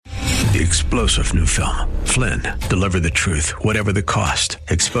The explosive new film, Flynn, deliver the truth, whatever the cost,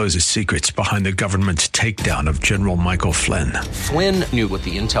 exposes secrets behind the government's takedown of General Michael Flynn. Flynn knew what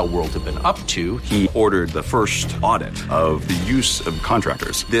the intel world had been up to. He ordered the first audit of the use of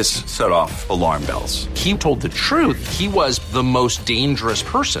contractors. This set off alarm bells. He told the truth. He was the most dangerous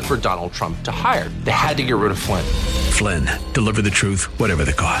person for Donald Trump to hire. They had to get rid of Flynn. Flynn, deliver the truth, whatever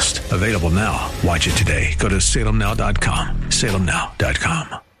the cost. Available now. Watch it today. Go to salemnow.com.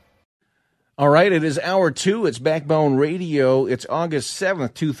 salemnow.com. All right, it is hour 2. It's Backbone Radio. It's August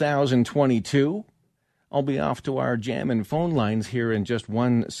 7th, 2022. I'll be off to our jam and phone lines here in just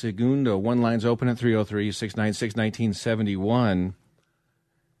 1 segundo. One line's open at 303-696-1971.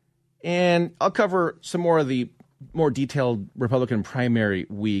 And I'll cover some more of the more detailed Republican primary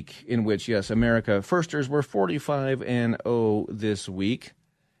week in which, yes, America firsters were 45-0 this week,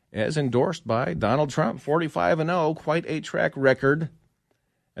 as endorsed by Donald Trump. 45-0, quite a track record.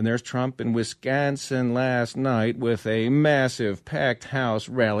 And there's Trump in Wisconsin last night with a massive packed house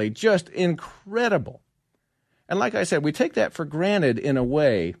rally. Just incredible. And like I said, we take that for granted in a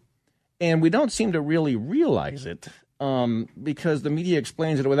way, and we don't seem to really realize it because the media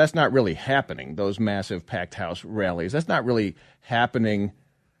explains it, well, that's not really happening, those massive packed house rallies. That's not really happening.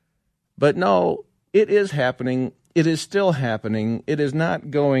 But no, it is happening. It is still happening. It is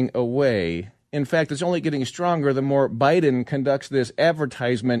not going away. In fact, it's only getting stronger the more Biden conducts this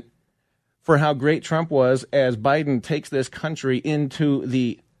advertisement for how great Trump was as Biden takes this country into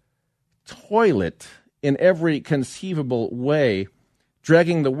the toilet in every conceivable way,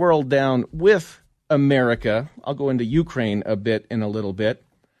 dragging the world down with America. I'll go into Ukraine a bit in a little bit.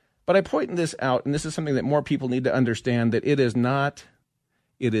 But I point this out, and this is something that more people need to understand, that it is not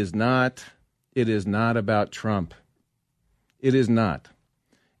about Trump. It is not.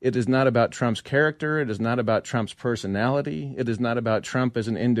 It is not about Trump's character. It is not about Trump's personality. It is not about Trump as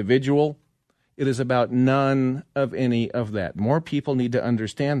an individual. It is about none of any of that. More people need to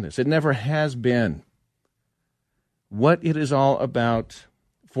understand this. It never has been. What it is all about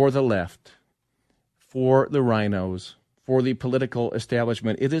for the left, for the rhinos, for the political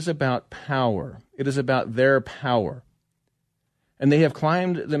establishment, it is about power. It is about their power. And they have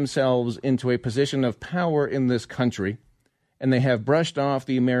climbed themselves into a position of power in this country, and they have brushed off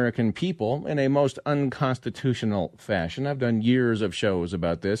the American people in a most unconstitutional fashion. I've done years of shows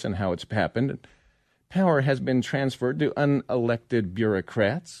about this and how it's happened. Power has been transferred to unelected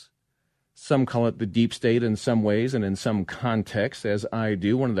bureaucrats. Some call it the deep state in some ways and in some contexts, as I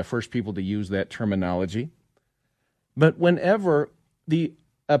do, one of the first people to use that terminology. But whenever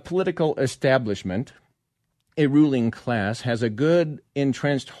a political establishment, a ruling class, has a good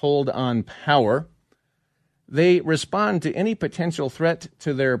entrenched hold on power, they respond to any potential threat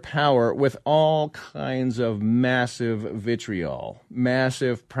to their power with all kinds of massive vitriol,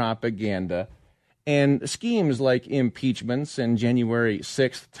 massive propaganda, and schemes like impeachments and January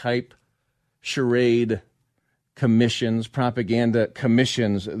 6th type charade commissions, propaganda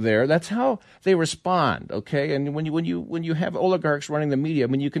commissions there. That's how they respond, okay? And when you have oligarchs running the media, I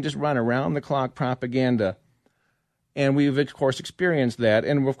mean, you can just run around the clock propaganda. And we've, of course, experienced that.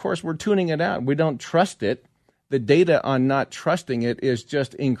 And, of course, we're tuning it out. We don't trust it. The data on not trusting it is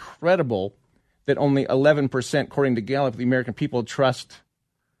just incredible, that only 11%, according to Gallup, the American people trust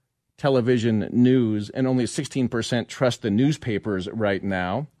television news, and only 16% trust the newspapers right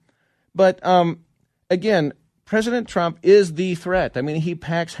now. But, again, President Trump is the threat. I mean, he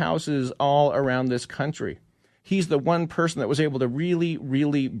packs houses all around this country. He's the one person that was able to really,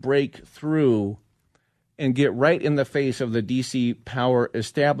 really break through and get right in the face of the D.C. power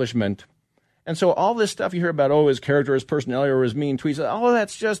establishment. And so all this stuff you hear about, his character, his personality, or his mean tweets,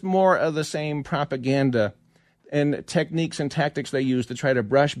 that's just more of the same propaganda and techniques and tactics they use to try to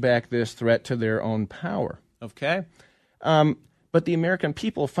brush back this threat to their own power, okay? But the American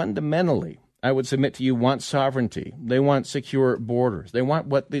people fundamentally, I would submit to you, want sovereignty. They want secure borders. They want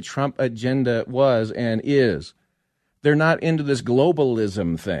what the Trump agenda was and is. They're not into this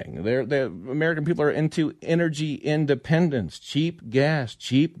globalism thing. The American people are into energy independence, cheap gas,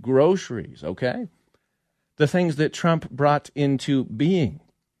 cheap groceries, okay? The things that Trump brought into being.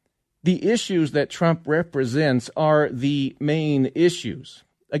 The issues that Trump represents are the main issues.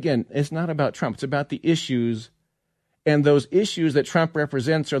 Again, it's not about Trump. It's about the issues, and those issues that Trump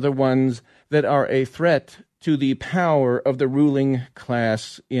represents are the ones that are a threat to the power of the ruling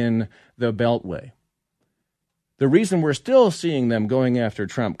class in the Beltway. The reason we're still seeing them going after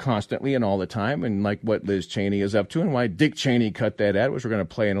Trump constantly and all the time, and like what Liz Cheney is up to and why Dick Cheney cut that ad, which we're going to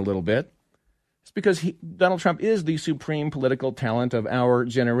play in a little bit, is because Donald Trump is the supreme political talent of our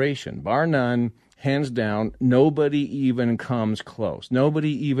generation. Bar none, hands down, nobody even comes close. Nobody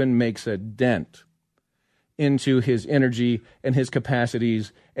even makes a dent into his energy and his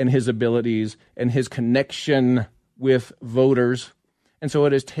capacities and his abilities and his connection with voters. And so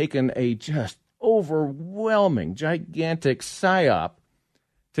it has taken a just overwhelming, gigantic psyop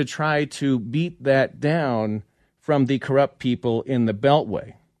to try to beat that down from the corrupt people in the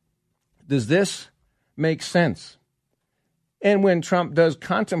Beltway. Does this make sense? And when Trump does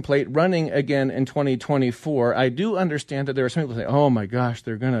contemplate running again in 2024, I do understand that there are some people who say, "Oh my gosh,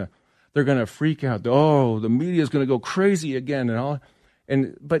 they're gonna freak out. Oh, the media is gonna go crazy again," and all.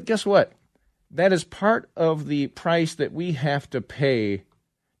 But guess what? That is part of the price that we have to pay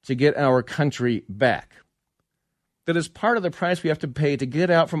to get our country back. That is part of the price we have to pay to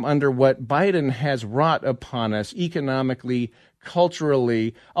get out from under what Biden has wrought upon us economically,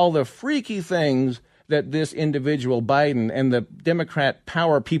 culturally, all the freaky things that this individual Biden and the Democrat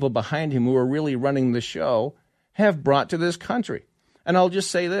power people behind him who are really running the show have brought to this country. And I'll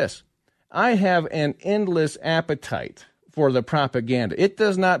just say this. I have an endless appetite for the propaganda. It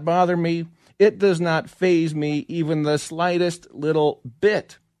does not bother me. It does not faze me even the slightest little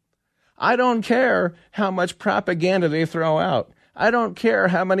bit. I don't care how much propaganda they throw out. I don't care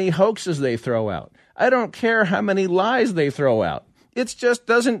how many hoaxes they throw out. I don't care how many lies they throw out. It just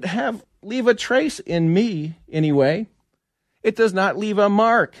doesn't leave a trace in me anyway. It does not leave a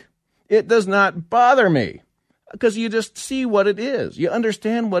mark. It does not bother me because you just see what it is. You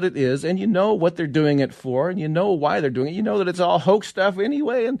understand what it is, and you know what they're doing it for, and you know why they're doing it. You know that it's all hoax stuff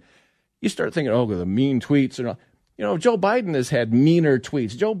anyway, and you start thinking, oh, the mean tweets and all. You know, Joe Biden has had meaner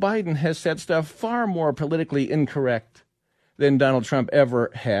tweets. Joe Biden has said stuff far more politically incorrect than Donald Trump ever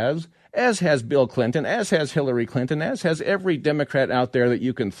has, as has Bill Clinton, as has Hillary Clinton, as has every Democrat out there that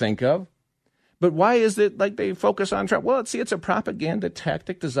you can think of. But why is it like they focus on Trump? Well, it's a propaganda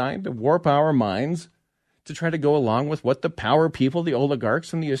tactic designed to warp our minds to try to go along with what the power people, the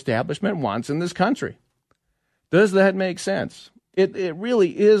oligarchs, and the establishment wants in this country. Does that make sense? It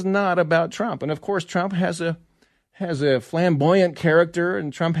really is not about Trump. And, of course, Trump has a flamboyant character,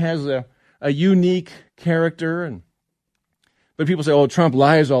 and Trump has a unique character, but people say, "Oh, Trump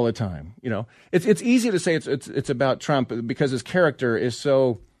lies all the time." You know, it's easy to say it's about Trump because his character is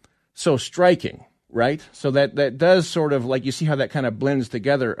so striking, right? So that does sort of like you see how that kind of blends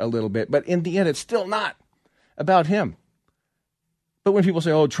together a little bit, but in the end, it's still not about him. But when people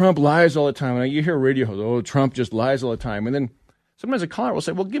say, "Oh, Trump lies all the time," and you hear radio hosts, "Oh, Trump just lies all the time," and then sometimes a caller will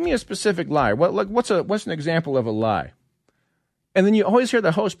say, "Well, give me a specific lie. What's an example of a lie?" And then you always hear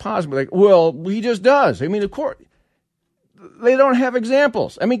the host pause and be like, "Well, he just does." I mean, of course, they don't have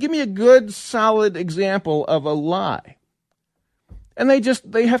examples. I mean, give me a good, solid example of a lie. And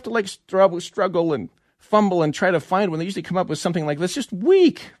they have to like struggle and fumble and try to find one. They usually come up with something like this, just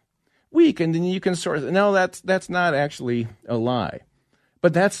weak. And then you can sort of, no, that's not actually a lie.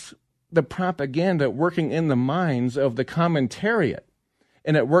 But that's the propaganda working in the minds of the commentariat.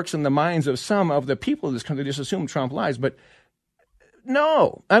 And it works in the minds of some of the people of this country. They just assume Trump lies. But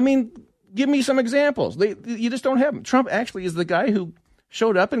no, I mean, give me some examples. You just don't have them. Trump actually is the guy who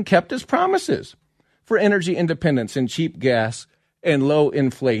showed up and kept his promises for energy independence and cheap gas and low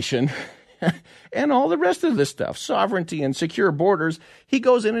inflation and all the rest of this stuff, sovereignty and secure borders. He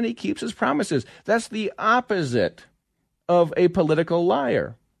goes in and he keeps his promises. That's the opposite of a political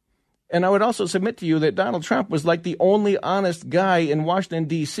liar. And I would also submit to you that Donald Trump was like the only honest guy in Washington,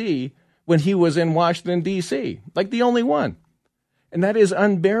 D.C. when he was in Washington, D.C., like the only one. And that is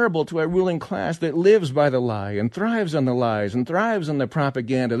unbearable to a ruling class that lives by the lie and thrives on the lies and thrives on the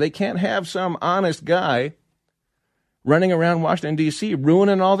propaganda. They can't have some honest guy running around Washington, D.C.,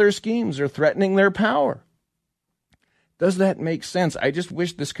 ruining all their schemes or threatening their power. Does that make sense? I just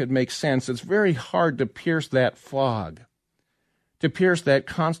wish this could make sense. It's very hard to pierce that fog, to pierce that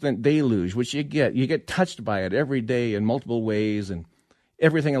constant deluge, which you get. You get touched by it every day in multiple ways, and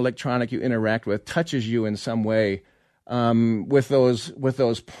everything electronic you interact with touches you in some way with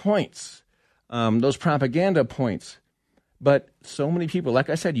those points, those propaganda points. But so many people,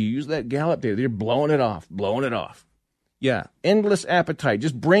 like I said, you use that Gallup data, they're blowing it off. Yeah, endless appetite.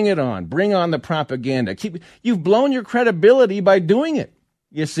 Just bring it on. Bring on the propaganda. You've blown your credibility by doing it,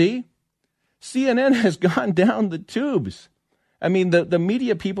 you see? CNN has gone down the tubes. I mean, the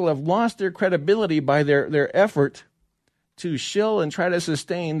media people have lost their credibility by their effort to shill and try to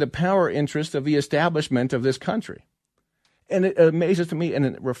sustain the power interest of the establishment of this country. And it amazes me and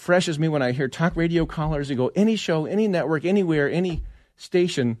it refreshes me when I hear talk radio callers who go, any show, any network, anywhere, any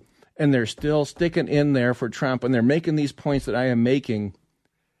station, and they're still sticking in there for Trump, and they're making these points that I am making,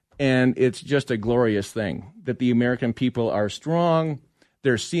 and it's just a glorious thing that the American people are strong.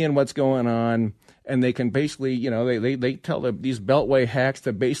 They're seeing what's going on. and they can basically, they tell these Beltway hacks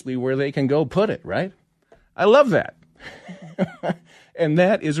to basically where they can go put it, right? I love that. And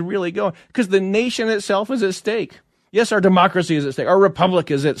that is really going, because the nation itself is at stake. Yes, our democracy is at stake. Our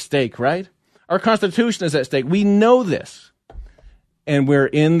republic is at stake, right? Our Constitution is at stake. We know this. And we're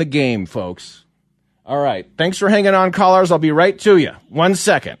in the game, folks. All right. Thanks for hanging on, callers. I'll be right to you. 1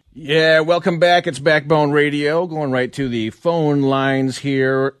 second. Yeah, welcome back. It's Backbone Radio. Going right to the phone lines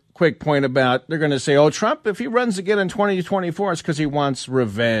here. Quick point about, they're going to say, Trump, if he runs again in 2024, it's because he wants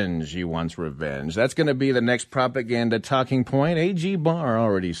revenge. He wants revenge. That's going to be the next propaganda talking point. A.G. Barr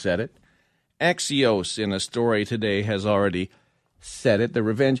already said it. Axios, in a story today, has already said it. The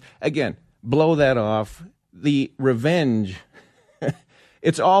revenge. Again, blow that off. The revenge,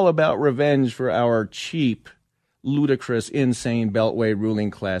 it's all about revenge for our cheap, ludicrous, insane Beltway ruling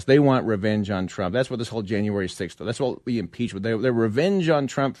class. They want revenge on Trump. That's what this whole January 6th, that's what we impeach with. They're revenge on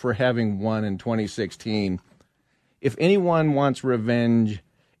Trump for having won in 2016. If anyone wants revenge,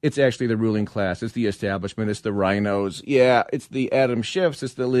 it's actually the ruling class. It's the establishment. It's the rhinos. Yeah, it's the Adam Schiffs.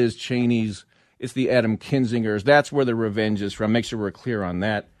 It's the Liz Cheneys. It's the Adam Kinzingers. That's where the revenge is from. Make sure we're clear on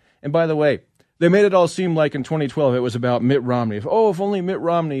that. And by the way, they made it all seem like in 2012 it was about Mitt Romney. If only Mitt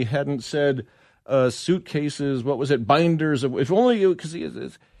Romney hadn't said suitcases, binders. If only, because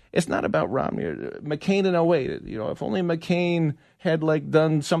it's not about Romney. McCain in 08, if only McCain had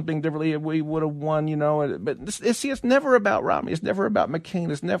done something differently, we would have won, But it's never about Romney. It's never about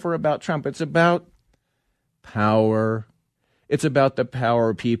McCain. It's never about Trump. It's about power. It's about the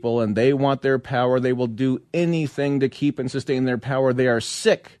power people, and they want their power. They will do anything to keep and sustain their power. They are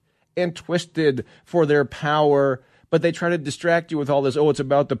sick and twisted for their power, but they try to distract you with all this. It's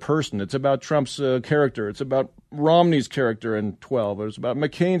about the person. It's about Trump's character. It's about Romney's character in 12. It's about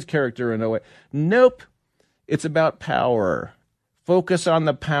McCain's character in 08. Nope. It's about power. Focus on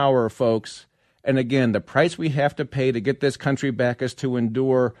the power, folks. And again, the price we have to pay to get this country back is to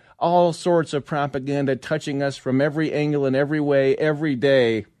endure all sorts of propaganda touching us from every angle and every way, every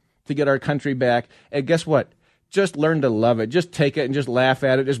day to get our country back. And guess what? Just learn to love it. Just take it and just laugh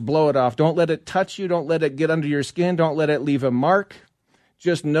at it. Just blow it off. Don't let it touch you. Don't let it get under your skin. Don't let it leave a mark.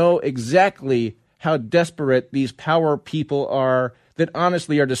 Just know exactly how desperate these power people are that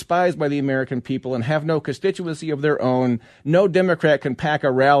honestly are despised by the American people and have no constituency of their own. No Democrat can pack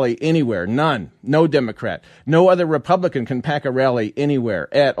a rally anywhere. None. No Democrat. No other Republican can pack a rally anywhere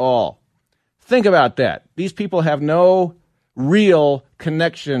at all. Think about that. These people have no real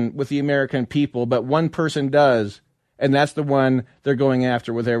connection with the American people, but one person does, and that's the one they're going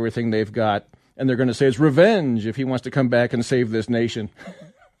after with everything they've got. And they're going to say it's revenge if he wants to come back and save this nation.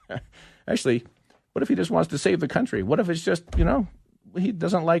 Actually, what if he just wants to save the country? What if it's just, he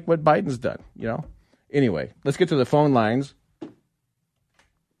doesn't like what Biden's done, Anyway, let's get to the phone lines.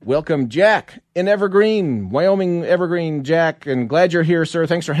 Welcome, Jack in Evergreen, Wyoming, Evergreen, Jack, and glad you're here, sir.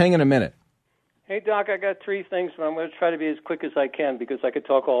 Thanks for hanging a minute. Hey, Doc, I got three things, but I'm going to try to be as quick as I can because I could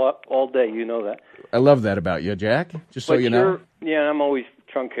talk all day. You know that. I love that about you, Jack, just so you know. Yeah, I'm always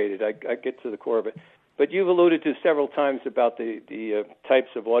truncated. I get to the core of it. But you've alluded to several times about the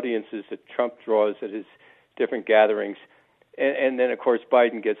types of audiences that Trump draws at his different gatherings. And then, of course,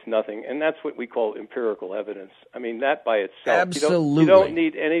 Biden gets nothing. And that's what we call empirical evidence. I mean, that by itself. Absolutely. You don't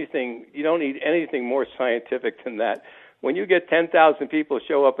need anything more scientific than that. When you get 10,000 people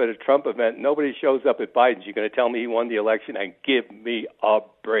show up at a Trump event, nobody shows up at Biden's. You're going to tell me he won the election and give me a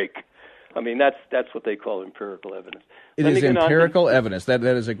break. I mean, that's what they call empirical evidence. It is empirical evidence. That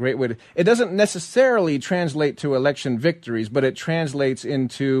is a great way to. It doesn't necessarily translate to election victories, but it translates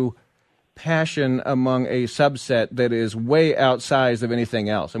into passion among a subset that is way outsized of anything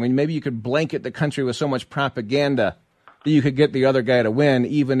else. I mean, maybe you could blanket the country with so much propaganda that you could get the other guy to win,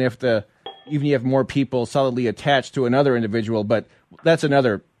 even if you have more people solidly attached to another individual. But that's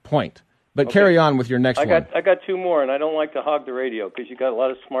another point. But okay. Carry on with your next one. I got two more, and I don't like to hog the radio because you got a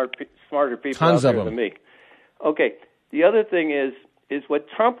lot of smarter people Tons out there of them. than me. Okay. The other thing is what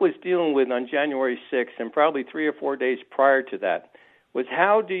Trump was dealing with on January 6th and probably 3 or 4 days prior to that was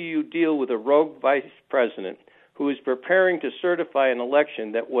how do you deal with a rogue vice president who is preparing to certify an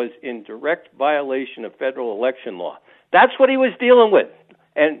election that was in direct violation of federal election law. That's what he was dealing with.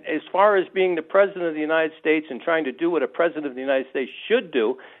 And as far as being the president of the United States and trying to do what a president of the United States should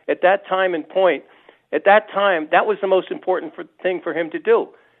do at that time and point, at that time, that was the most important thing for him to do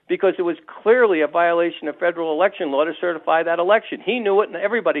because it was clearly a violation of federal election law to certify that election. He knew it, and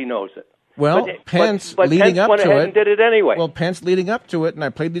everybody knows it. Well, Pence leading Pence up went to ahead it. And did it anyway. Well, Pence leading up to it, and I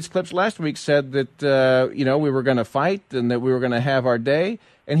played these clips last week, said that we were going to fight and that we were going to have our day.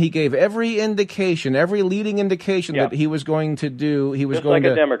 And he gave every indication, every leading indication that he was going to do. He was just going like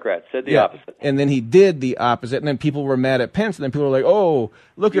to, a Democrat, said the opposite. And then he did the opposite. And then people were mad at Pence. And then people were like, "Oh,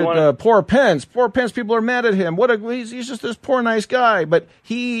 look at poor Pence. Poor Pence. People are mad at him. He's just this poor nice guy." But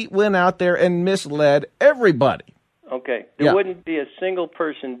he went out there and misled everybody. Okay, there wouldn't be a single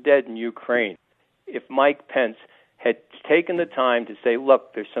person dead in Ukraine if Mike Pence had taken the time to say,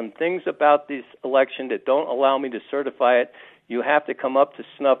 "Look, there's some things about this election that don't allow me to certify it. You have to come up to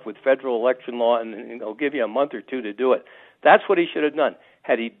snuff with federal election law, and I'll give you a month or two to do it." That's what he should have done.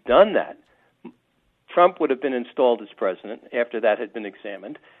 Had he done that, Trump would have been installed as president after that had been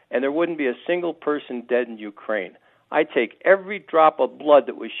examined, and there wouldn't be a single person dead in Ukraine. I take every drop of blood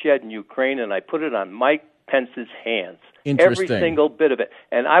that was shed in Ukraine, and I put it on Mike Pence's hands. Every single bit of it.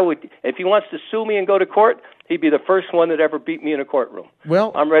 And I would, if he wants to sue me and go to court, he'd be the first one that ever beat me in a courtroom.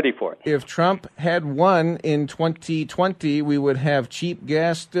 Well, I'm ready for it. If Trump had won in 2020, we would have cheap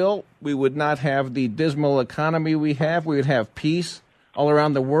gas still. We would not have the dismal economy we have. We would have peace all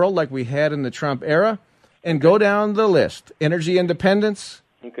around the world like we had in the Trump era. And go down the list. Energy independence.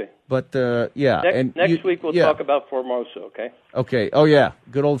 Okay. But, Next week we'll talk about Formosa, okay? Okay. Oh, yeah.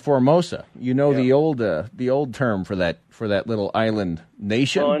 Good old Formosa. You know the old term for that little island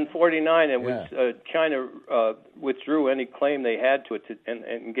nation? Well, in 1949, it was China withdrew any claim they had to it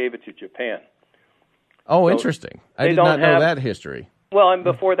and gave it to Japan. Oh, so interesting. I did not know that history. Well, and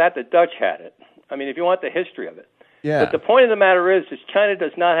before that, the Dutch had it. I mean, if you want the history of it. Yeah. But the point of the matter is China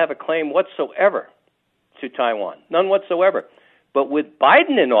does not have a claim whatsoever to Taiwan. None whatsoever. But with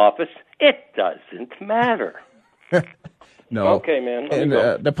Biden in office, it doesn't matter. No. Okay, man. And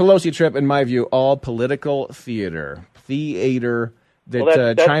the Pelosi trip, in my view, all political theater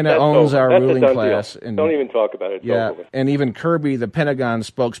that China owns our ruling class. And don't even talk about it. It's and even Kirby, the Pentagon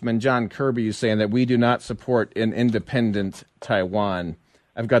spokesman, John Kirby, is saying that we do not support an independent Taiwan.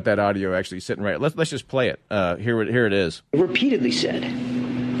 I've got that audio actually sitting right. Let's just play it. Here it is. Repeatedly said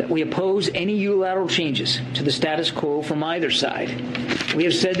that we oppose any unilateral changes to the status quo from either side. We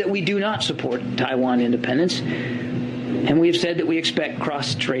have said that we do not support Taiwan independence, and we have said that we expect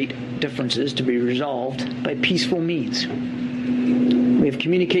cross-strait differences to be resolved by peaceful means. We have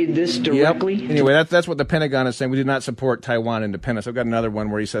communicated this directly. Yep. Anyway, that's what the Pentagon is saying. We do not support Taiwan independence. I've got another one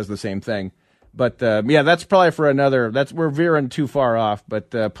where he says the same thing. But, that's probably for another. We're veering too far off.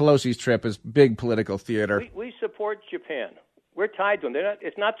 But Pelosi's trip is big political theater. We support Japan. We're tied to them.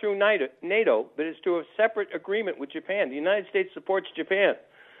 It's not through NATO, but it's through a separate agreement with Japan. The United States supports Japan.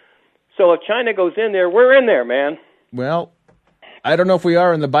 So if China goes in there, we're in there, man. Well, I don't know if we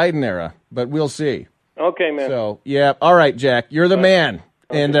are in the Biden era, but we'll see. Okay, man. So, yeah. All right, Jack. You're the man.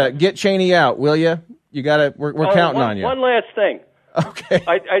 Okay. And get Cheney out, will you? You got to. We're counting on you. One last thing. Okay.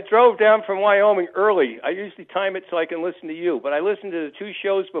 I drove down from Wyoming early. I usually time it so I can listen to you, but I listened to the two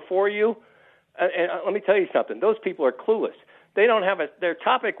shows before you, and let me tell you something. Those people are clueless. They don't have their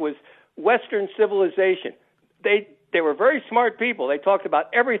topic was Western civilization. They were very smart people. They talked about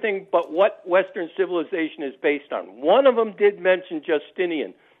everything but what Western civilization is based on. One of them did mention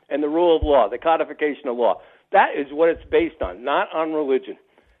Justinian and the rule of law, the codification of law. That is what it's based on, not on religion.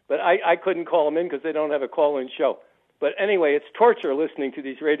 But I couldn't call them in because they don't have a call-in show. But anyway, it's torture listening to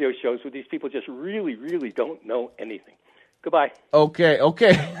these radio shows where these people just really, really don't know anything. Goodbye. Okay.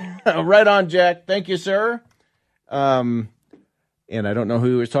 Right on, Jack. Thank you, sir. And I don't know who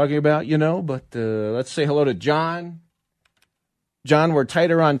he was talking about, but let's say hello to John. John, we're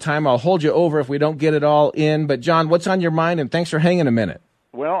tighter on time. I'll hold you over if we don't get it all in. But, John, what's on your mind? And thanks for hanging a minute.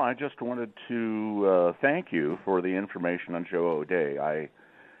 Well, I just wanted to thank you for the information on Joe O'Dea. I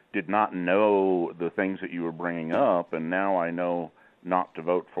did not know the things that you were bringing up, and now I know not to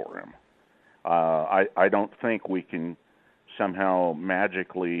vote for him. I don't think we can somehow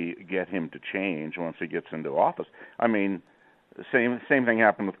magically get him to change once he gets into office. I mean, the same thing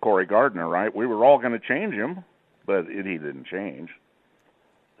happened with Cory Gardner, right? We were all going to change him, but he didn't change.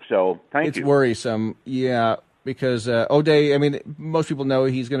 So, thank you. It's worrisome, yeah, because O'Dea, I mean, most people know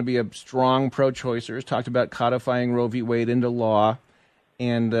he's going to be a strong pro-choicer. He's talked about codifying Roe v. Wade into law.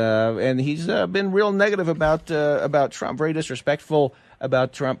 And he's been real negative about Trump, very disrespectful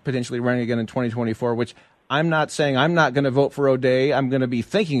about Trump potentially running again in 2024, which I'm not saying I'm not going to vote for O'Dea. I'm going to be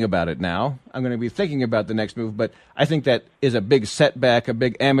thinking about it now. I'm going to be thinking about the next move, but I think that is a big setback, a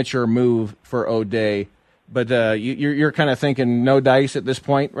big amateur move for O'Dea. But you're kind of thinking no dice at this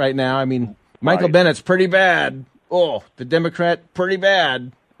point right now. I mean, Michael Bennett's pretty bad. Oh, the Democrat, pretty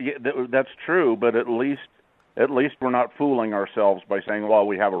bad. Yeah, that's true, but at least we're not fooling ourselves by saying, well,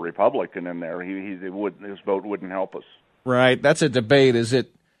 we have a Republican in there. His vote wouldn't help us. Right. That's a debate. Is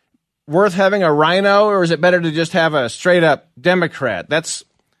it worth having a rhino, or is it better to just have a straight-up Democrat? That's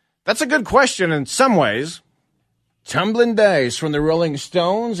That's a good question in some ways. Tumbling dice from the Rolling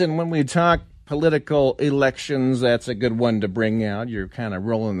Stones, and when we talk political elections, that's a good one to bring out. You're kind of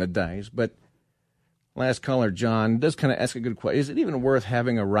rolling the dice. But last caller, John, does kind of ask a good question. Is it even worth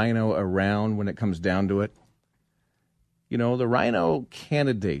having a rhino around when it comes down to it? You know, the rhino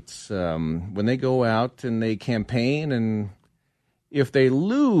candidates, when they go out and they campaign, and if they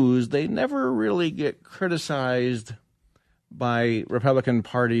lose, they never really get criticized by Republican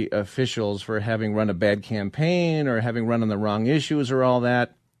Party officials for having run a bad campaign or having run on the wrong issues or all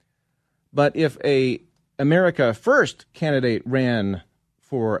that. But if a America First candidate ran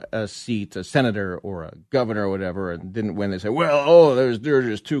for a seat, a senator or a governor or whatever, and didn't win, they say, well, there were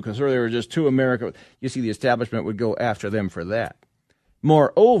just two conservatives, there were just two America. You see, the establishment would go after them for that.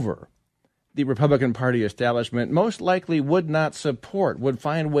 Moreover, the Republican Party establishment most likely would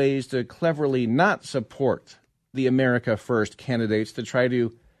find ways to cleverly not support the America First candidates to try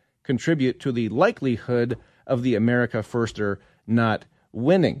to contribute to the likelihood of the America Firster not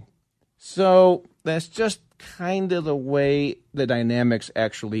winning. So that's just kind of the way the dynamics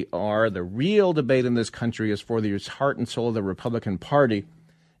actually are. The real debate in this country is for the heart and soul of the Republican Party.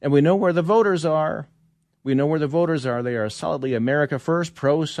 And we know where the voters are. They are solidly America First,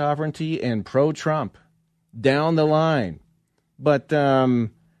 pro-sovereignty, and pro-Trump. Down the line. But the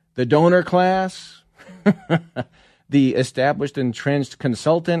donor class, the established entrenched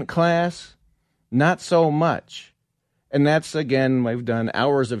consultant class, not so much. And that's, again, we've done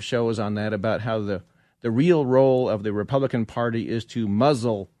hours of shows on that about how the real role of the Republican Party is to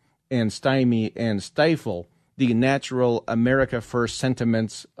muzzle and stymie and stifle the natural America First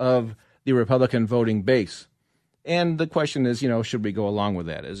sentiments of the Republican voting base. And the question is, should we go along with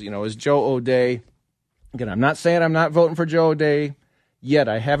that? Is Joe O'Dea, again, I'm not saying I'm not voting for Joe O'Dea yet.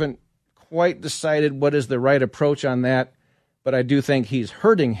 I haven't quite decided what is the right approach on that, but I do think he's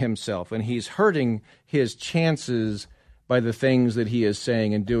hurting himself and he's hurting his chances by the things that he is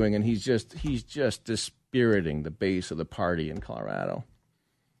saying and doing, and he's just dispiriting the base of the party in Colorado.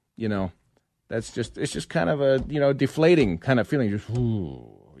 It's just kind of a deflating kind of feeling. Just, ooh,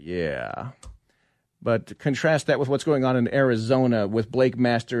 yeah. But contrast that with what's going on in Arizona with Blake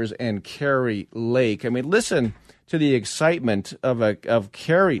Masters and Kari Lake. I mean, listen to the excitement of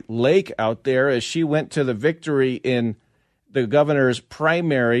Kari Lake out there as she went to the victory in the governor's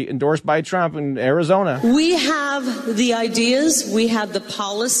primary endorsed by Trump in Arizona. We have the ideas, we have the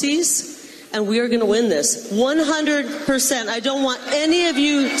policies, and we are going to win this 100%. I don't want any of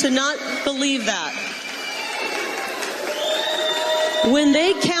you to not believe that. When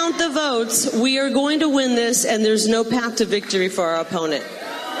they count the votes, we are going to win this, and there's no path to victory for our opponent.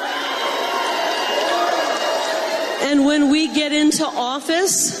 And when we get into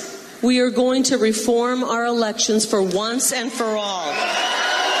office, we are going to reform our elections for once and for all.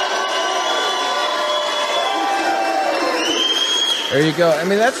 There you go. I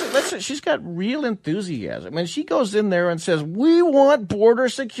mean, that's she's got real enthusiasm. I mean, she goes in there and says, we want border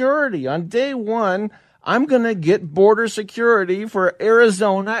security. On day one, I'm going to get border security for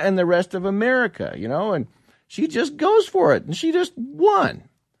Arizona and the rest of America, and she just goes for it. And she just won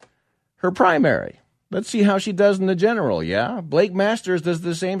her primary. Let's see how she does in the general, yeah? Blake Masters does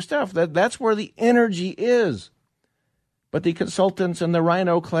the same stuff. That's where the energy is. But the consultants and the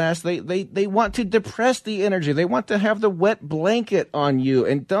rhino class, they want to depress the energy. They want to have the wet blanket on you.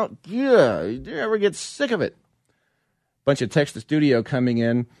 And you ever get sick of it. Bunch of text to studio coming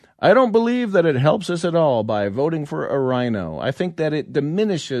in. I don't believe that it helps us at all by voting for a rhino. I think that it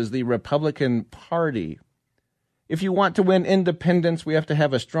diminishes the Republican Party. If you want to win independence, we have to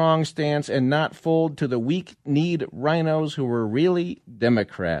have a strong stance and not fold to the weak-kneed rhinos who were really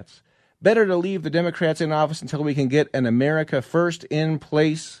Democrats. Better to leave the Democrats in office until we can get an America First in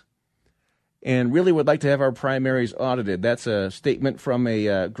place. And really would like to have our primaries audited. That's a statement from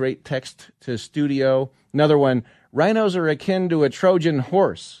a great text to studio. Another one, rhinos are akin to a Trojan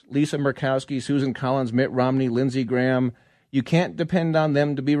horse. Lisa Murkowski, Susan Collins, Mitt Romney, Lindsey Graham. You can't depend on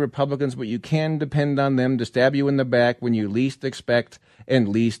them to be Republicans, but you can depend on them to stab you in the back when you least expect and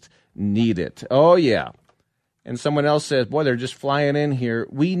least need it. Oh, yeah. And someone else says, boy, they're just flying in here.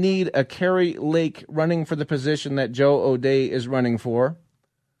 We need a Kari Lake running for the position that Joe O'Dea is running for.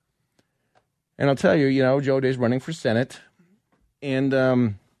 And I'll tell you, Joe O'Dea's running for Senate. And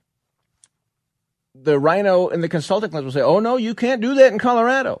the rhino and the consultant class will say, oh, no, you can't do that in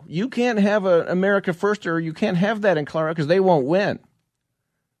Colorado. You can't have an America Firster. You can't have that in Colorado because they won't win.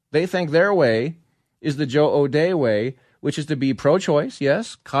 They think their way is the Joe O'Dea way, which is to be pro-choice,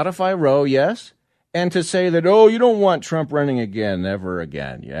 yes, codify Roe, yes, and to say that, oh, you don't want Trump running again, never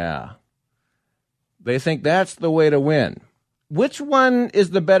again, yeah. They think that's the way to win. which one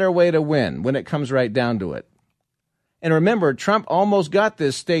is the better way to win when it comes right down to it? And remember, Trump almost got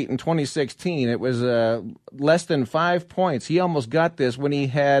this state in 2016. It was less than 5 points. He almost got this when he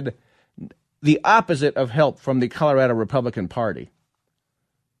had the opposite of help from the Colorado Republican Party.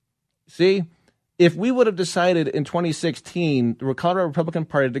 See, if we would have decided in 2016, the Colorado Republican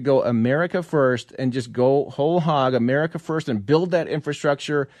Party, to go America first and just go whole hog America first and build that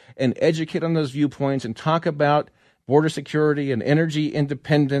infrastructure and educate on those viewpoints and talk about border security and energy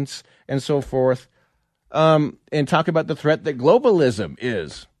independence and so forth, and talk about the threat that globalism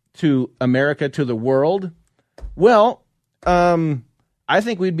is to America, to the world, well, I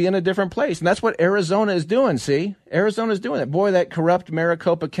think we'd be in a different place. And that's what Arizona is doing, see? Arizona's doing that. Boy, that corrupt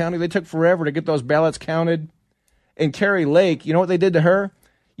Maricopa County, they took forever to get those ballots counted. And Kari Lake, you know what they did to her?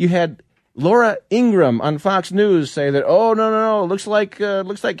 You had Laura Ingraham on Fox News say that, oh, no, looks like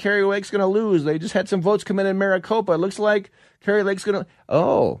Kari Lake's going to lose. They just had some votes come in Maricopa. It looks like Kari Lake's going to,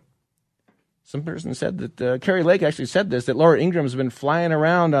 oh. Some person said that Kari Lake actually said this, that Laura Ingram's been flying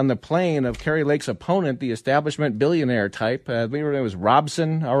around on the plane of Kari Lake's opponent, the establishment billionaire type. I believe her name was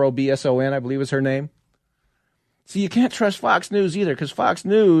Robson, Robson, I believe is her name. So you can't trust Fox News either, because Fox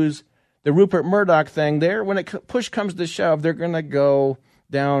News, the Rupert Murdoch thing there, when push comes to shove, they're going to go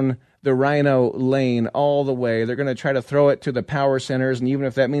down the rhino lane all the way. They're going to try to throw it to the power centers, and even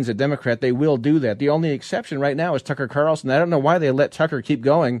if that means a Democrat, they will do that. The only exception right now is Tucker Carlson. I don't know why they let Tucker keep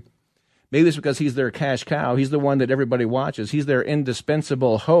going. Maybe it's because he's their cash cow. He's the one that everybody watches. He's their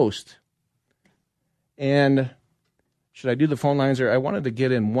indispensable host. And should I do the phone lines? I wanted to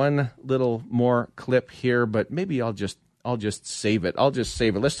get in one little more clip here, but maybe I'll just save it.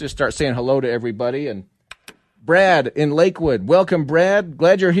 Let's just start saying hello to everybody. And Brad in Lakewood. Welcome, Brad.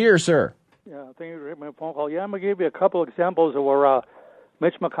 Glad you're here, sir. Yeah, thank you for my phone call. Yeah, I'm going to give you a couple examples of where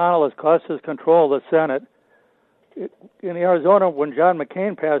Mitch McConnell has cost us control of the Senate. In Arizona, when John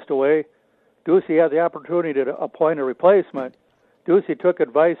McCain passed away, Ducey had the opportunity to appoint a replacement. Ducey took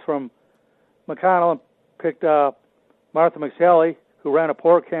advice from McConnell and picked Martha McSally, who ran a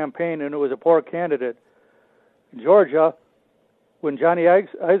poor campaign and who was a poor candidate. In Georgia, when Johnny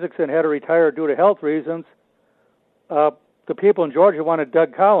Isakson had to retire due to health reasons, the people in Georgia wanted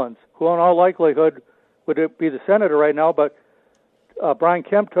Doug Collins, who in all likelihood would be the senator right now, but Brian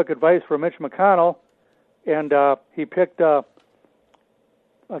Kemp took advice from Mitch McConnell, and he picked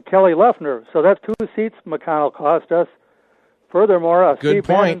Kelly Loeffler. So that's 2 seats McConnell cost us. Furthermore, good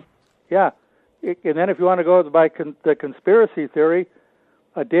point. Yeah. And then if you want to go by the conspiracy theory,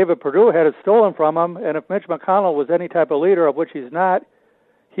 David Perdue had it stolen from him, and if Mitch McConnell was any type of leader, of which he's not,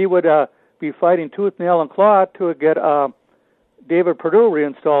 he would be fighting tooth, nail, and claw to get David Perdue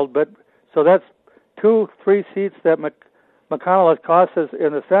reinstalled. But so that's 2-3 seats that McConnell has cost us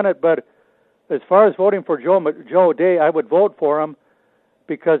in the Senate. But as far as voting for Joe O'Dea, I would vote for him,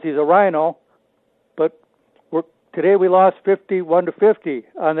 because he's a rhino, but today we lost 51-50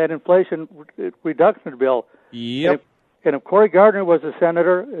 on that inflation reduction bill. Yep. And if Cory Gardner was a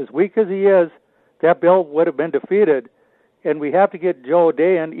senator, as weak as he is, that bill would have been defeated. And we have to get Joe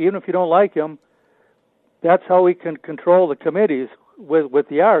O'Dea in, even if you don't like him. That's how we can control the committees with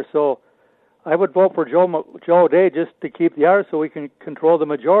the R. So I would vote for Joe O'Dea just to keep the R so we can control the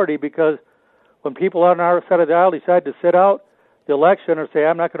majority, because when people on our side of the aisle decide to sit out the election or say,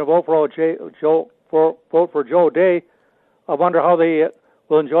 I'm not going to vote for Joe O'Dea, I wonder how they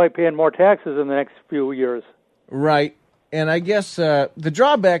will enjoy paying more taxes in the next few years. Right. And I guess the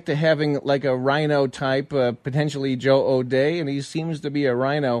drawback to having like a rhino type, potentially Joe O'Dea, and he seems to be a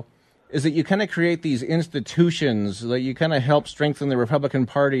rhino, is that you kind of create these institutions that you kind of help strengthen the Republican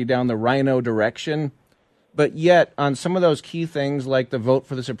Party down the rhino direction. But yet, on some of those key things like the vote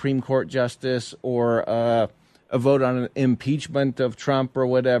for the Supreme Court justice, or a vote on an impeachment of Trump or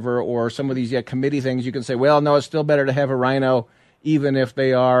whatever, or some of these committee things, you can say, well, no, it's still better to have a rhino, even if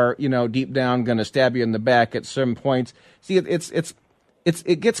they are, deep down going to stab you in the back at some points. See,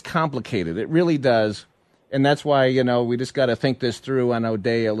 it gets complicated. It really does. And that's why, we just got to think this through on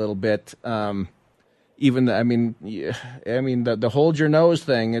O'Dea a little bit. The hold your nose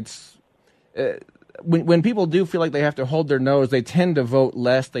thing, it's when people do feel like they have to hold their nose, they tend to vote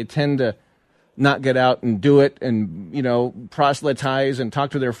less. They tend to not get out and do it and, proselytize and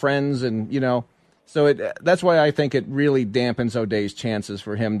talk to their friends. And, so that's why I think it really dampens O'Dea's chances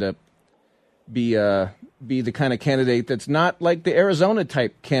for him to be the kind of candidate that's not like the Arizona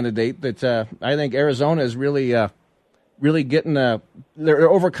type candidate that I think Arizona is really getting they're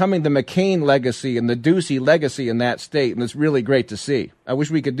overcoming the McCain legacy and the Ducey legacy in that state. And it's really great to see. I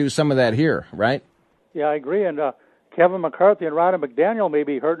wish we could do some of that here, right? Yeah, I agree. And Kevin McCarthy and Ronna McDaniel may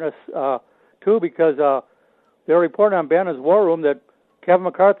be hurting us too, because they're reporting on Bannon's War Room that Kevin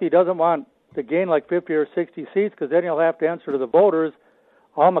McCarthy doesn't want to gain like 50 or 60 seats because then he'll have to answer to the voters.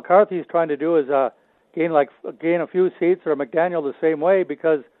 All McCarthy's trying to do is gain a few seats, or McDaniel the same way,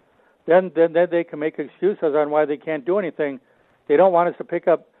 because then they can make excuses on why they can't do anything. They don't want us to pick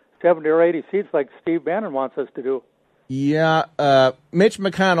up 70 or 80 seats like Steve Bannon wants us to do. Yeah, Mitch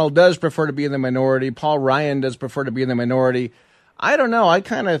McConnell does prefer to be in the minority. Paul Ryan does prefer to be in the minority. I don't know. I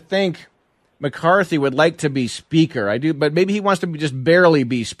kind of think McCarthy would like to be speaker. I do, but maybe he wants to just barely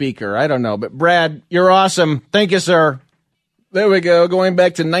be speaker. I don't know. But Brad, you're awesome. Thank you, sir. There we go. Going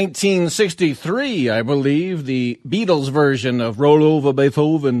back to 1963, I believe, the Beatles version of Roll Over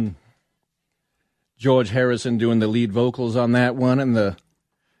Beethoven. George Harrison doing the lead vocals on that one and the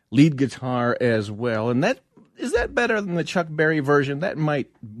lead guitar as well. And is that better than the Chuck Berry version? That might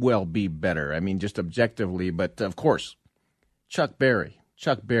well be better. I mean, just objectively. But, of course, Chuck Berry,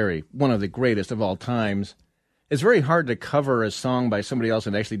 one of the greatest of all times. It's very hard to cover a song by somebody else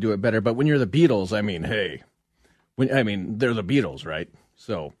and actually do it better. But when you're the Beatles, I mean, hey, they're the Beatles, right?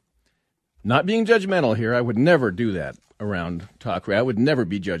 So, not being judgmental here, I would never do that around Talk Radio. I would never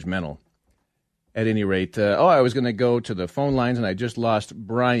be judgmental. At any rate, I was going to go to the phone lines, and I just lost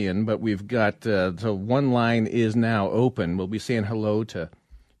Brian, but we've got, so one line is now open. We'll be saying hello to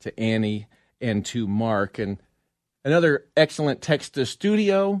Annie and to Mark. And another excellent text to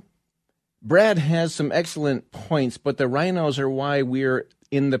studio. Brad has some excellent points, but the rhinos are why we're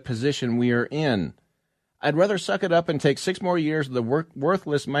in the position we are in. I'd rather suck it up and take 6 more years of the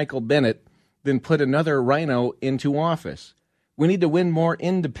worthless Michael Bennet than put another rhino into office. We need to win more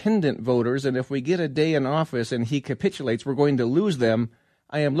independent voters, and if we get a day in office and he capitulates, we're going to lose them.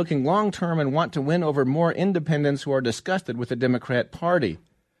 I am looking long-term and want to win over more independents who are disgusted with the Democrat Party.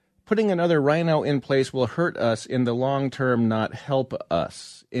 Putting another rhino in place will hurt us in the long term, not help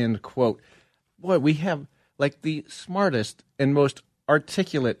us, end quote. Boy, we have like the smartest and most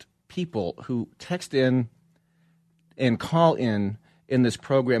articulate people who text in and call in this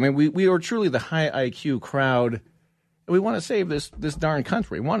program. And we are truly the high IQ crowd. We want to save this darn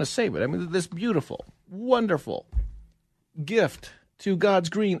country. We want to save it. I mean, this beautiful, wonderful gift to God's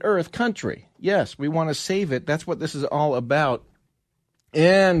green earth country. Yes, we want to save it. That's what this is all about.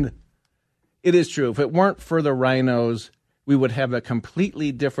 And it is true. If it weren't for the rhinos, we would have a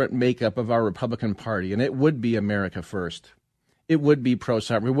completely different makeup of our Republican Party, and it would be America first. It would be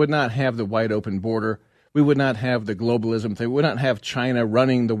pro-sovereign. We would not have the wide open border. We would not have the globalism thing. We would not have China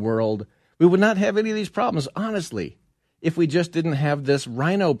running the world. We would not have any of these problems, honestly, if we just didn't have this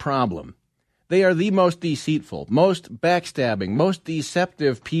rhino problem. They are the most deceitful, most backstabbing, most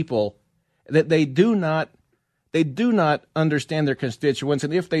deceptive people that they do not understand their constituents,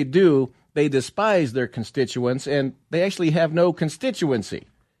 and if they do, they despise their constituents, and they actually have no constituency.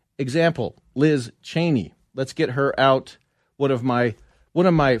 Example, Liz Cheney. Let's get her out. One of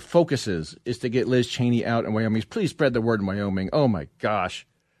my focuses is to get Liz Cheney out in Wyoming. Please spread the word in Wyoming. Oh, my gosh.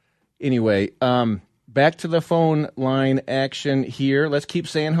 Anyway, back to the phone line action here. Let's keep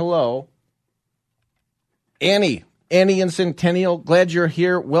saying hello. Annie in Centennial, glad you're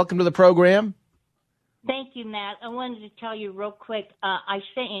here. Welcome to the program. Thank you, Matt. I wanted to tell you real quick, I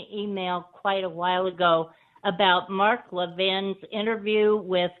sent an email quite a while ago about Mark Levin's interview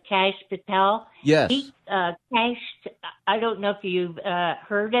with Kash Patel. Yes. Kash, I don't know if you've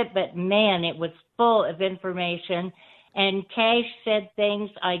heard it, but man, it was full of information. And Kash said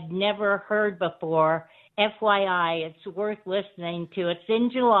things I'd never heard before. FYI, it's worth listening to. It's in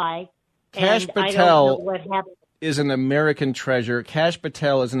July. Kash Patel is an American treasure. Kash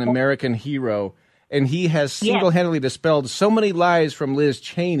Patel is an American hero. And he has single-handedly dispelled so many lies from Liz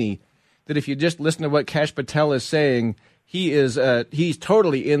Cheney that if you just listen to what Kash Patel is saying, he's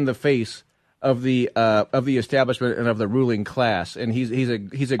totally in the face of the establishment and of the ruling class. And he's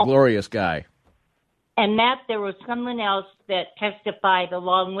a glorious guy. And Matt, there was someone else that testified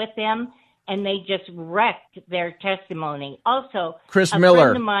along with him, and they just wrecked their testimony. Also, Chris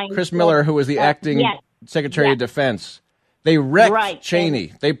Miller, who was the acting Secretary of Defense. They wrecked Cheney.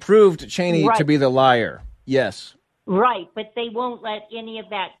 And they proved Cheney to be the liar. Yes. Right, but they won't let any of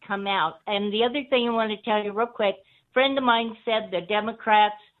that come out. And the other thing I want to tell you real quick, a friend of mine said the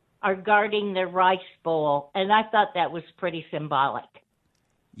Democrats are guarding their rice bowl, and I thought that was pretty symbolic.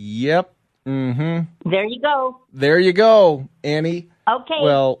 Yep. Mm-hmm. There you go. There you go, Annie. Okay.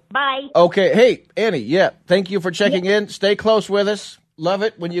 Well, bye. Okay. Hey, Annie, thank you for checking in. Stay close with us. Love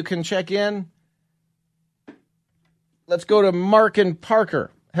it when you can check in. Let's go to Mark and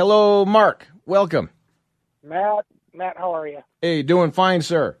Parker. Hello, Mark. Welcome. Matt, how are you? Hey, doing fine,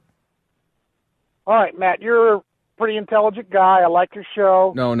 sir. All right, Matt, you're a pretty intelligent guy. I like your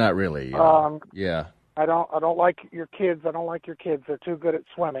show. No, not really. Yeah. I don't like your kids. I don't like your kids. They're too good at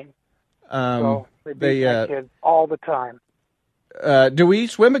swimming. So they beat my kids all the time. Do we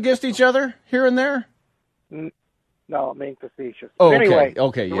swim against each other here and there? No, I'm being facetious. Oh, but anyway,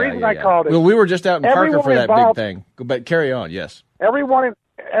 okay. The reason I called it. Well, we were just out in Parker for that big thing. But carry on, yes.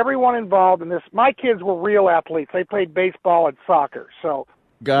 Everyone involved in this. My kids were real athletes. They played baseball and soccer. So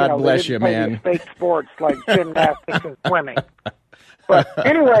God bless you, play man. These fake sports like gymnastics and swimming. But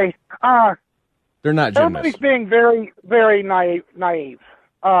anyway, they're not gymnasts. Everybody's being very, very naive.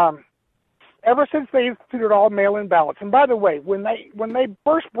 Ever since they instituted all mail-in ballots, and by the way, when they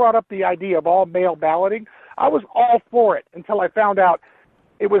first brought up the idea of all mail balloting, I was all for it until I found out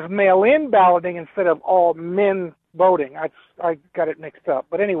it was mail-in balloting instead of all men voting. I got it mixed up,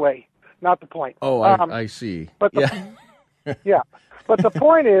 but anyway, not the point. Oh, I see. But yeah, but the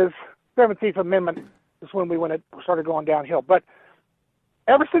point is, 17th Amendment is when it started going downhill. But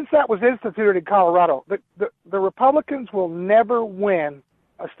ever since that was instituted in Colorado, the Republicans will never win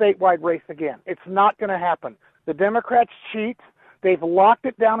a statewide race again. It's not going to happen. The Democrats cheat. They've locked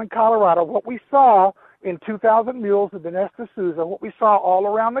it down in Colorado. What we saw in 2,000 Mules and Dinesh D'Souza, what we saw all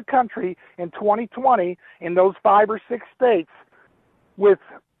around the country in 2020 in those 5 or 6 states with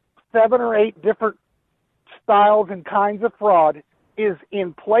 7 or 8 different styles and kinds of fraud is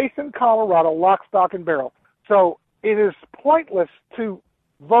in place in Colorado, lock, stock, and barrel. So it is pointless to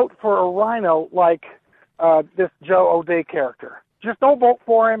vote for a rhino like this Joe O'Dea character. Just don't vote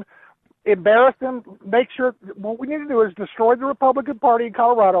for him. Embarrass him. Make sure what we need to do is destroy the Republican Party in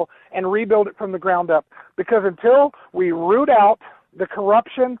Colorado and rebuild it from the ground up. Because until we root out the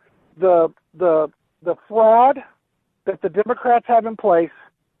corruption, the fraud that the Democrats have in place,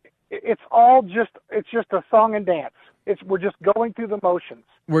 it's just a song and dance. We're just going through the motions.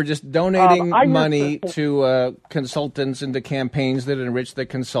 We're just donating money to consultants and to campaigns that enrich the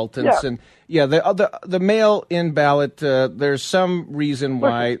consultants. Yeah. And the mail-in ballot, there's some reason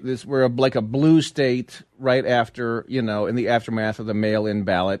why we're like a blue state right after, in the aftermath of the mail-in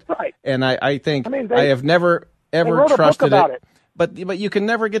ballot. Right. And I think I have never ever trusted it. But you can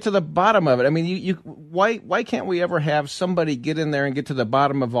never get to the bottom of it. I mean, why can't we ever have somebody get in there and get to the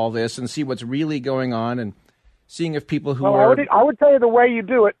bottom of all this and see what's really going on and seeing if people who are... I would tell you the way you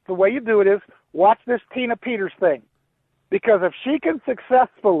do it is watch this Tina Peters thing. Because if she can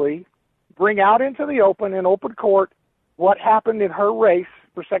successfully bring out into the open, in open court, what happened in her race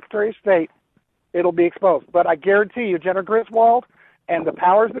for Secretary of State, it'll be exposed. But I guarantee you, Jenna Griswold and the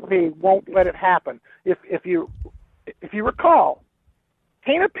powers that be won't let it happen. If you recall,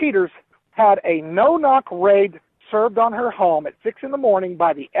 Tina Peters had a no-knock raid served on her home at 6 a.m.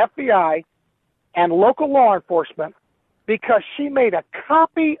 by the FBI and local law enforcement because she made a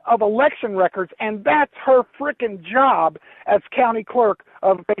copy of election records, and that's her frickin' job as county clerk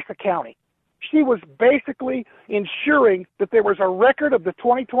of Mesa County. She was basically ensuring that there was a record of the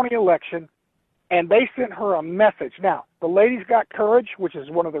 2020 election, and they sent her a message. Now, the lady's got courage, which is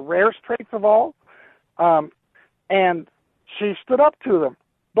one of the rarest traits of all, and she stood up to them.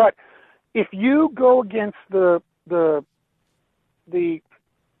 But if you go against the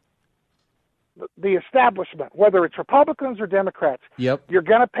establishment, whether it's Republicans or Democrats, yep, you're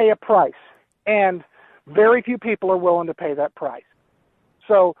going to pay a price, and very few people are willing to pay that price.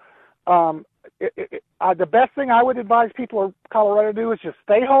 So the best thing I would advise people of Colorado to do is just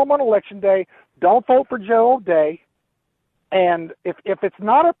stay home on Election Day, don't vote for Joe O'Dea, and if it's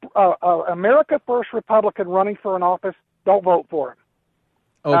not a America First Republican running for an office, don't vote for him.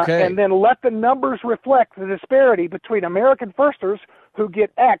 Okay. And then let the numbers reflect the disparity between American Firsters who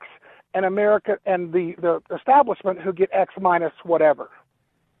get X and America and the establishment who get X minus whatever.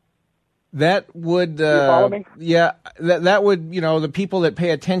 That would, you follow me? Yeah, that would, the people that pay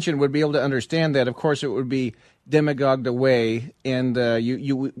attention would be able to understand that. Of course, it would be demagogued away, and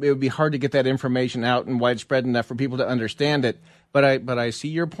it would be hard to get that information out and widespread enough for people to understand it. But I see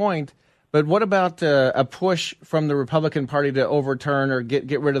your point. But what about a push from the Republican Party to overturn or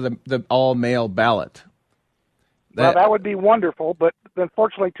get rid of the all-mail ballot? That would be wonderful, but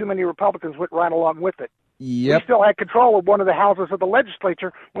unfortunately too many Republicans went right along with it. Yep. We still had control of one of the houses of the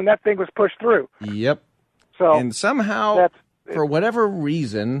legislature when that thing was pushed through. Yep. So and somehow, for whatever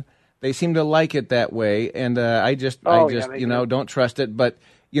reason, they seem to like it that way, and I just don't trust it. But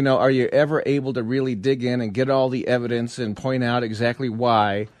are you ever able to really dig in and get all the evidence and point out exactly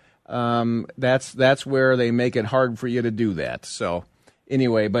why? That's where they make it hard for you to do that. So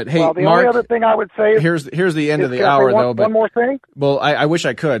anyway, but hey, Mark, only other thing I would say is here's the end of the hour, though. But one more thing. Well, I wish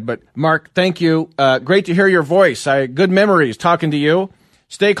I could, but Mark, thank you. Great to hear your voice. Good memories talking to you.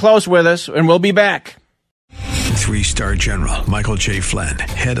 Stay close with us, and we'll be back. 3-star general Michael J. Flynn,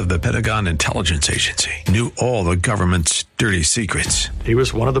 head of the Pentagon Intelligence Agency, knew all the government's dirty secrets. He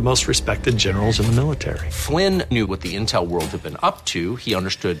was one of the most respected generals in the military. Flynn knew what the intel world had been up to. He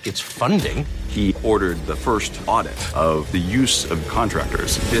understood its funding. He ordered the first audit of the use of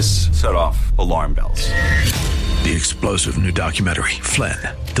contractors. This set off alarm bells. The explosive new documentary, Flynn,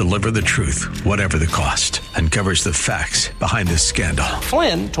 Deliver the Truth, Whatever the Cost, uncovers the facts behind this scandal.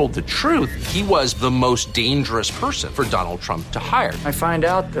 Flynn told the truth. He was the most dangerous person for Donald Trump to hire. I find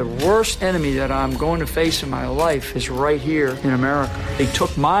out the worst enemy that I'm going to face in my life is right here in America. They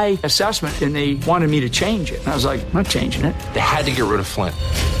took my assessment and they wanted me to change it. And I was like, I'm not changing it. They had to get rid of Flynn.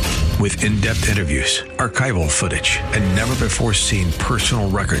 With in-depth interviews, archival footage, and never-before-seen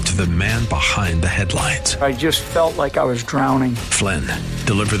personal records of the man behind the headlines. I just felt like I was drowning. Flynn,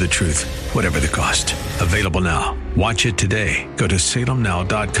 Deliver the Truth, Whatever the Cost. Available now. Watch it today. Go to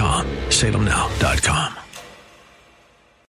salemnow.com. salemnow.com.